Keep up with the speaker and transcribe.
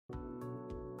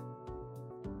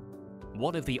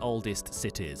one of the oldest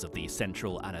cities of the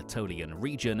Central Anatolian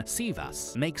region,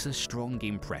 Sivas makes a strong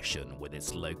impression with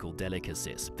its local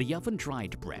delicacies. The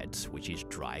oven-dried bread, which is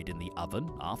dried in the oven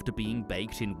after being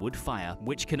baked in wood fire,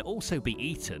 which can also be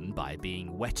eaten by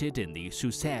being wetted in the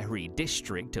Suşehri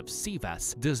district of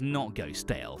Sivas, does not go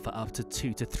stale for up to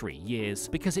 2 to 3 years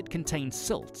because it contains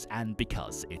salt and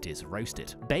because it is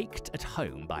roasted. Baked at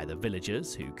home by the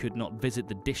villagers who could not visit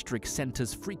the district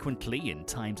centers frequently in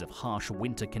times of harsh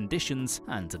winter conditions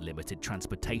and limited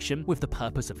transportation with the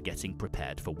purpose of getting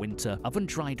prepared for winter,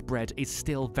 oven-dried bread is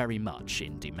still very much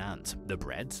in demand. The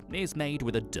bread is made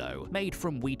with a dough made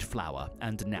from wheat flour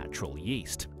and natural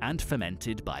yeast, and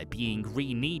fermented by being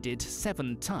re-kneaded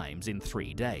 7 times in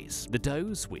 3 days. The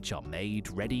doughs, which are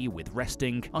made ready with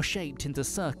resting, are shaped into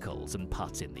circles and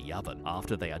put in the oven.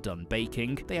 After they are done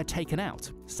baking, they are taken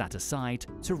out, sat aside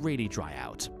to really dry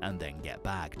out, and then get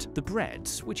bagged. The bread,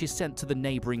 which is sent to the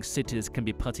neighboring cities, can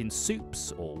be put in soups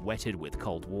or wetted with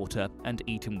cold water and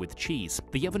eaten with cheese.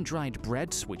 The oven-dried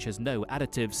bread, which has no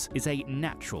additives, is a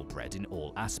natural bread in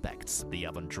all aspects. The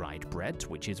oven-dried bread,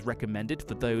 which is recommended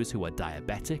for those who are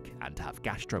diabetic and have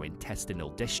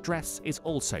gastrointestinal distress, is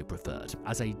also preferred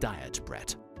as a diet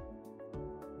bread.